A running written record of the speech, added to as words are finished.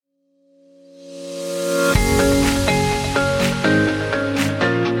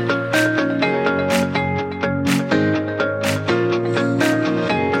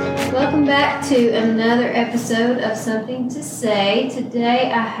episode of Something to Say.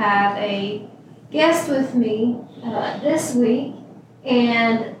 Today I have a guest with me this week,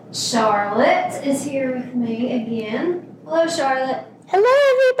 and Charlotte is here with me again. Hello, Charlotte. Hello,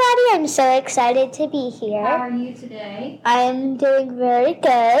 everybody. I'm so excited to be here. How are you today? I am doing very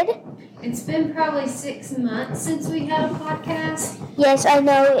good. It's been probably 6 months since we had a podcast. Yes, I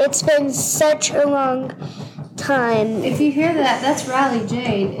know. It's been such a long time. If you hear that, that's Riley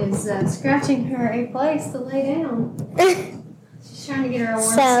Jade is scratching her a place to lay down. She's trying to get her a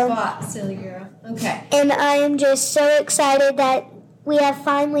warm spot, silly girl. Okay. And I am just so excited that we have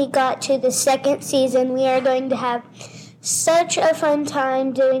finally got to the second season. We are going to have such a fun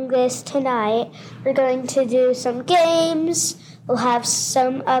time doing this tonight. We're going to do some games. We'll have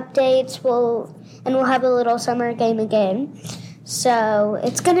some updates. We'll have a little summer game again. So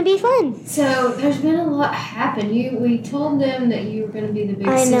it's going to be fun. So there's been a lot happen. We told them that you were going to be the big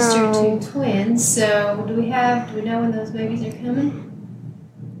sister to twins. So do we know when those babies are coming?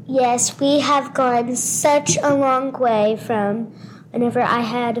 Yes, we have gone such a long way from whenever I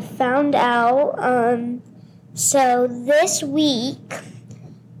had found out. So this week,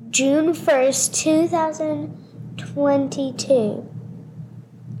 June 1st, 2022.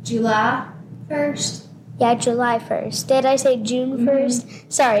 July 1st? Yeah, July 1st. Did I say June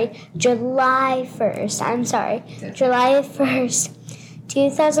 1st? Sorry, July 1st. I'm sorry. July 1st,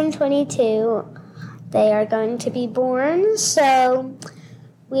 2022. They are going to be born, so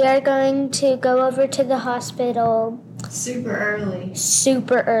we are going to go over to the hospital. Super early.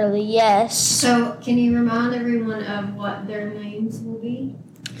 Super early, yes. So can you remind everyone of what their names will be?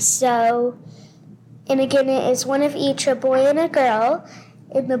 So, and again, it is one of each, a boy and a girl.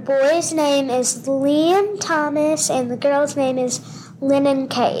 And the boy's name is Liam Thomas, and the girl's name is Lennon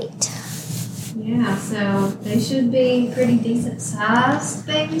Kate. Yeah, so they should be pretty decent sized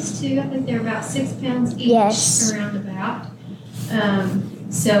babies too. I think they're about 6 pounds each, around about.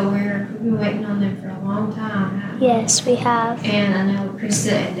 So we've been waiting on them for a long time. Yes, we have. And I know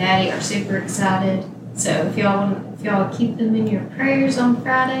Krista and Daddy are super excited. So if y'all keep them in your prayers on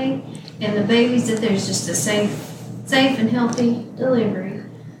Friday, and the babies, that there's just a safe and healthy delivery.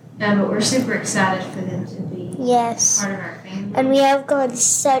 But we're super excited for them to be part of our family. And we have gone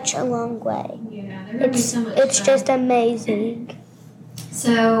such a long way. Yeah, they're going to be so much fun. It's just amazing.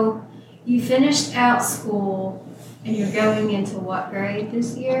 So you finished out school, and you're going into what grade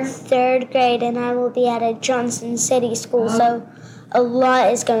this year? 3rd grade, and I will be at a Johnson City school, so a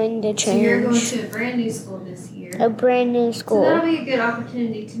lot is going to change. So you're going to a brand new school this year. A brand new school. So that'll be a good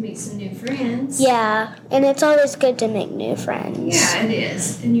opportunity to meet some new friends. Yeah, and it's always good to make new friends. Yeah, it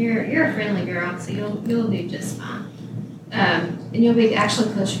is. And you're a friendly girl, so you'll do just fine. And you'll be actually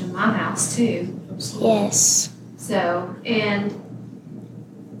closer to my house too from school. Yes. So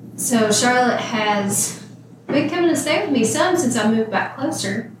Charlotte has been coming to stay with me some since I moved back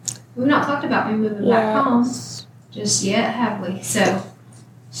closer. We've not talked about me moving back home just yet, have we? So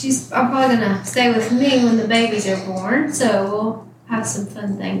she's probably going to stay with me when the babies are born. So we'll have some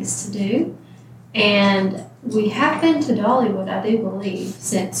fun things to do. And we have been to Dollywood, I do believe,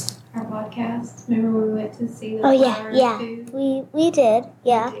 since our podcast. Remember when we went to see the food? We did,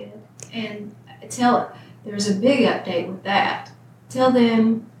 yeah. We did. And there's a big update with that. Tell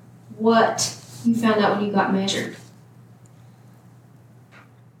them what you found out when you got measured.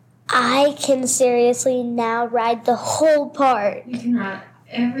 I can seriously now ride the whole park. You can ride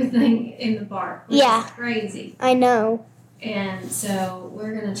everything in the park. Which is crazy. I know. And so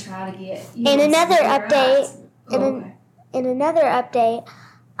we're going to try to get you In another update,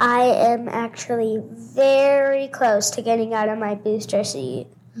 I am actually very close to getting out of my booster seat.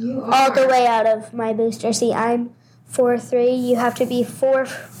 You are. All the way out of my booster seat. I'm 4'3". You have to be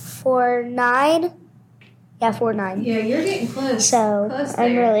 4'9". Yeah, 4'9". Yeah, you're getting close. So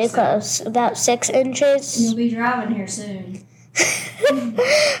I'm really close. About 6 inches. You'll be driving here soon.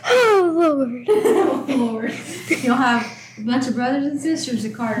 Oh, Lord. Oh, Lord. You'll have a bunch of brothers and sisters to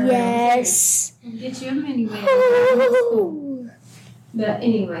cart around. Yes. We'll get you a minivan. But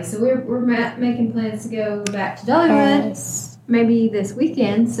anyway, so we're making plans to go back to Dollywood maybe this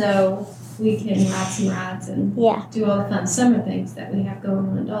weekend, so we can ride some rides and do all the fun summer things that we have going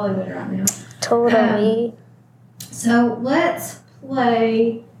on in Dollywood right now. Totally. So let's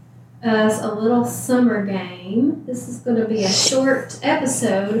play us a little summer game. This is going to be a short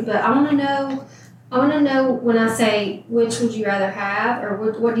episode, but I want to know when I say which would you rather have, or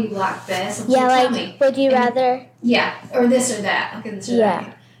what do you like best? Tell me. Would you rather? Yeah, or this or that. Okay, this or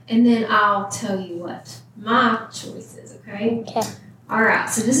that. And then I'll tell you what my choice is, okay? Okay. All right,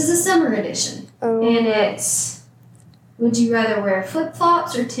 so this is a summer edition. And it's, would you rather wear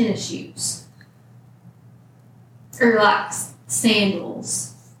flip-flops or tennis shoes? Or like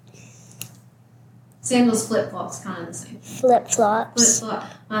sandals. Sandals, flip-flops, kind of the same. Flip-flops. Flip-flop.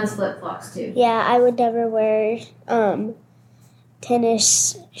 Mine's flip-flops, too. Yeah, I would never wear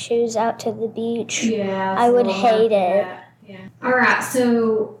tennis shoes out to the beach. Yeah. I would hate it. Yeah. All right,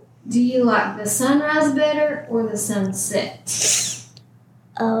 so do you like the sunrise better or the sunset?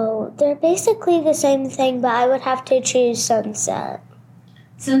 Oh, they're basically the same thing, but I would have to choose sunset.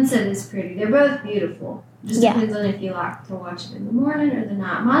 Sunset is pretty. They're both beautiful. Just depends on if you like to watch it in the morning or the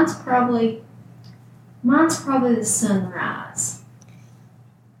night. Mine's probably the sunrise.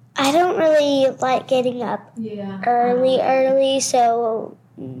 I don't really like getting up early, so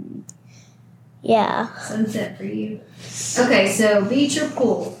yeah. Sunset for you. Okay, so beach or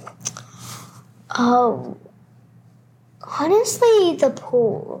pool? Oh, honestly, the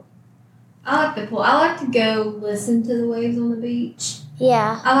pool. I like the pool. I like to go listen to the waves on the beach.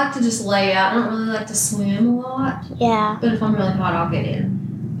 Yeah. I like to just lay out. I don't really like to swim a lot. Yeah. But if I'm really hot, I'll get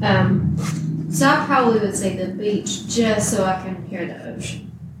in. So I probably would say the beach just so I can hear the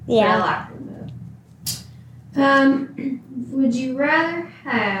ocean. Yeah. But I like them though. Would you rather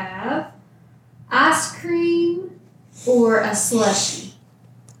have ice cream or a slushie?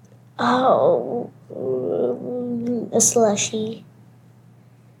 Oh, a slushie.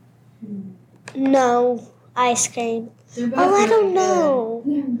 No, ice cream. I don't know.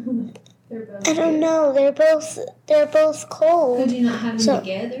 I don't know. They're both cold. Could you not have them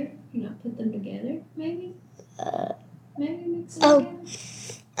together? You not put them together? Maybe. Maybe mix them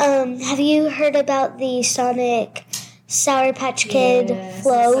together. Have you heard about the Sonic Sour Patch Kid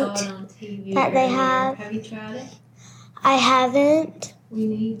float that they have? Have you tried it? I haven't. We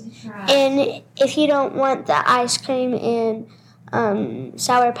need to try it. And if you don't want the ice cream and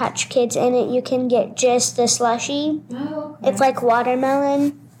Sour Patch Kids in it, you can get just the slushie. Oh, okay. It's like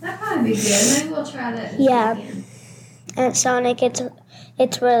watermelon. That'd probably be good. Maybe we'll try that. Yeah. At Sonic,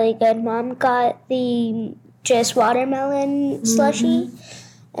 it's really good. Mom got the just watermelon slushie,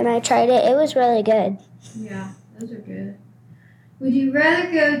 and I tried it. It was really good. Yeah, those are good. Would you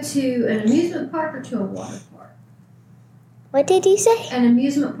rather go to an amusement park or to a water park? What did you say? An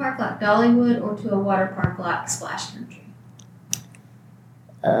amusement park like Dollywood or to a water park like Splash Country?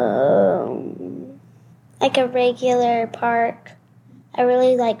 Like a regular park. I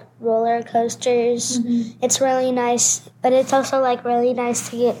really like roller coasters. It's really nice, but it's also like really nice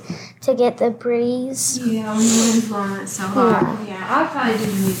to get the breeze. Yeah, when the wind's blowing, it's so hot. Yeah, I'll probably do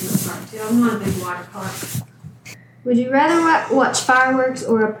the amusement park too. I'm not a big water park. Would you rather watch fireworks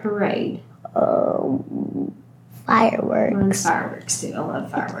or a parade? Fireworks. I love fireworks too. I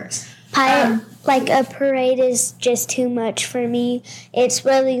love fireworks. Like a parade is just too much for me. It's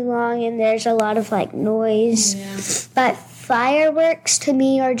really long and there's a lot of like noise. Yeah. But fireworks to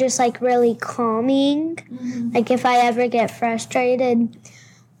me are just like really calming. Like if I ever get frustrated,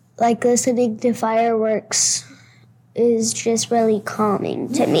 like listening to fireworks is just really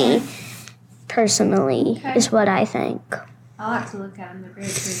calming to me. Personally, is what I think. I like to look at them. They're very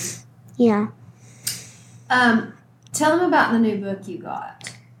pretty. Yeah. Tell them about the new book you got.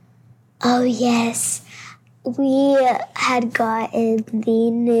 Oh, yes. We had gotten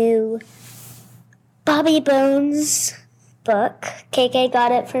the new Bobby Bones book. KK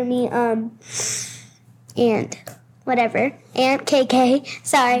got it for me. And whatever. Aunt KK,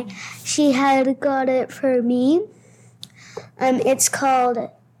 sorry. She had got it for me. It's called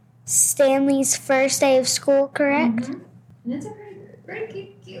Stanley's First Day of School, correct? And it's a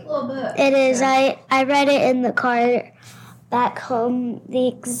very cute little book. It is. So. I read it in the car back home the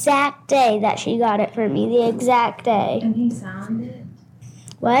exact day that she got it for me. The exact day. And he signed it?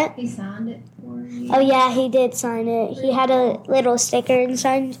 What? He signed it for you? Oh, yeah, he did sign it. He had a little sticker and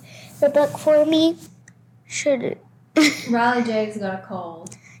signed the book for me. Riley J's got a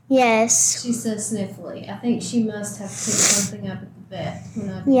cold. Yes. She's so sniffly. I think she must have picked something up at the vet when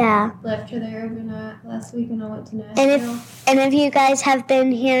I left her there overnight last week when I went to Nashville. And if you guys have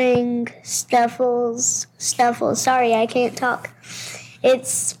been hearing Snuffles, sorry, I can't talk.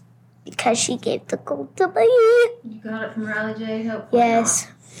 It's because she gave the cold to me. You got it from Riley J, hopefully.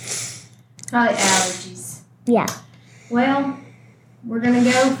 Yes. Probably allergies. Yeah. Well, we're going to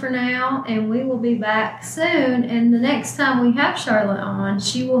go for now, and we will be back soon. And the next time we have Charlotte on,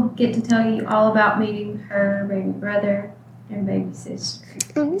 she will get to tell you all about meeting her baby brother and baby sister.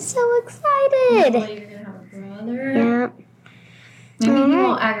 I'm so excited. Hopefully you're going to have a brother. Yeah. Maybe he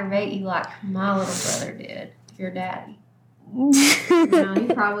won't aggravate you like my little brother did, your daddy. No, he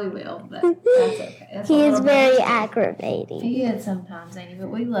probably will, but that's okay. That's he is very aggravating. He is sometimes, ain't he? But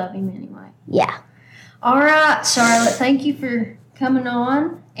we love him anyway. Yeah. All right, Charlotte, thank you for coming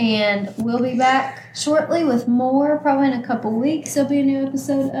on, and we'll be back shortly with more. Probably in a couple weeks, there'll be a new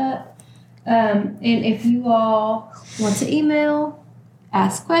episode up. And if you all want to email,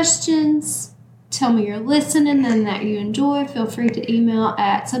 ask questions, tell me you're listening and that you enjoy, feel free to email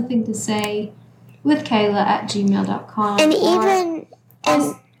at somethingtosay.with.Kayla@gmail.com. And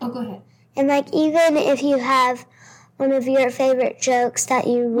go ahead. And even if you have one of your favorite jokes that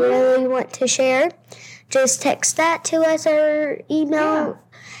you really want to share, just text that to us or email,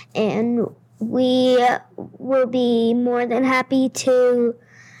 and we will be more than happy to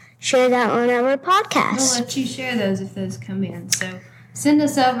share that on our podcast. We'll let you share those if those come in. So send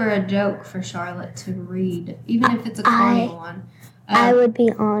us over a joke for Charlotte to read, even if it's a corny one. I would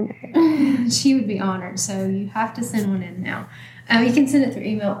be honored. She would be honored, so you have to send one in now. You can send it through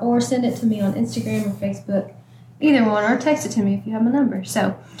email or send it to me on Instagram or Facebook, either one, or text it to me if you have my number.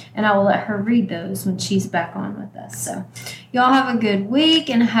 So, and I will let her read those when she's back on with us. So, y'all have a good week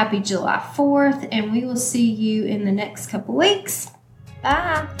and a happy July 4th, and we will see you in the next couple weeks.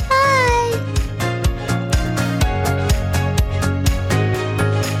 Bye. Bye.